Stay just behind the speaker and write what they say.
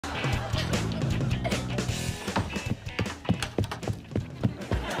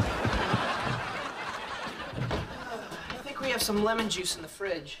have some lemon juice in the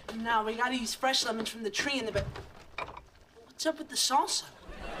fridge. No, we gotta use fresh lemons from the tree in the back. What's up with the salsa?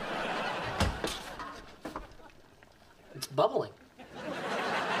 It's bubbling.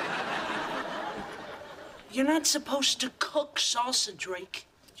 You're not supposed to cook salsa, Drake.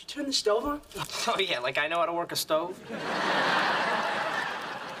 Did you turn the stove on? Oh, yeah, like I know how to work a stove?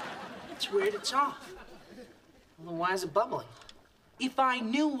 It's weird, it's off. Well, then why is it bubbling? If I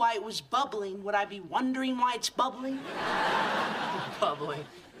knew why it was bubbling, would I be wondering why it's bubbling? Bubbling.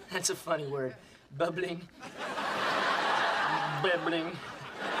 That's a funny word. Bubbling. Bubbling.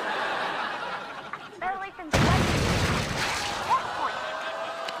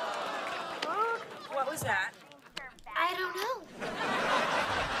 What was that? I don't know.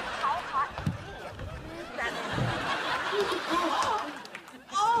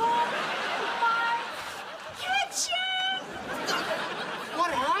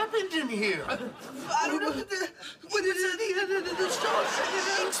 What happened in here? I don't know. The sauce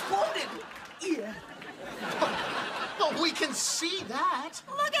exploded. Yeah. Oh, we can see that.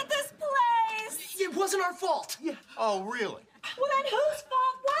 Look at this place! It wasn't our fault. Yeah. Oh, really? Well, then whose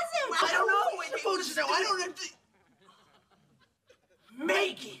fault was it? I don't know. I don't know.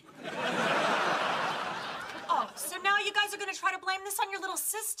 Megan. Oh, so now you guys are gonna try to blame this on your little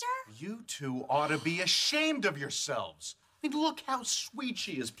sister? You two ought to be ashamed of yourselves. I mean, look how sweet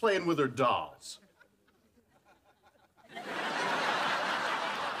she is playing with her dolls.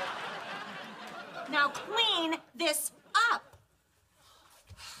 Now clean this up.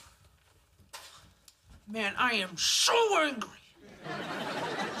 Man, I am so angry.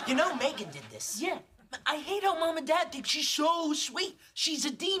 You know Megan did this. Yeah. I hate how Mom and Dad think she's so sweet. She's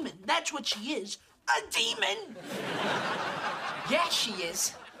a demon. That's what she is. A demon. Yeah, she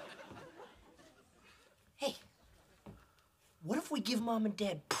is. Hey, what if we give Mom and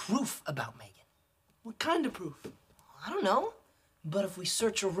Dad proof about Megan? What kind of proof? I don't know. But if we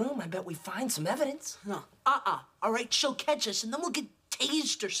search her room, I bet we find some evidence. No. All right, she'll catch us, and then we'll get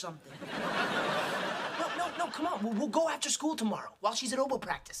tased or something. No, come on. We'll go after school tomorrow while she's at oboe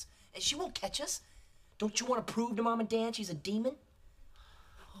practice. And she won't catch us. Don't you want to prove to Mom and Dad she's a demon?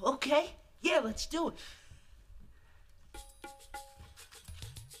 Okay. Yeah, let's do it.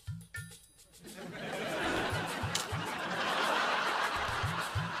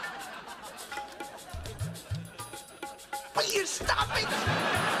 Will you stop it?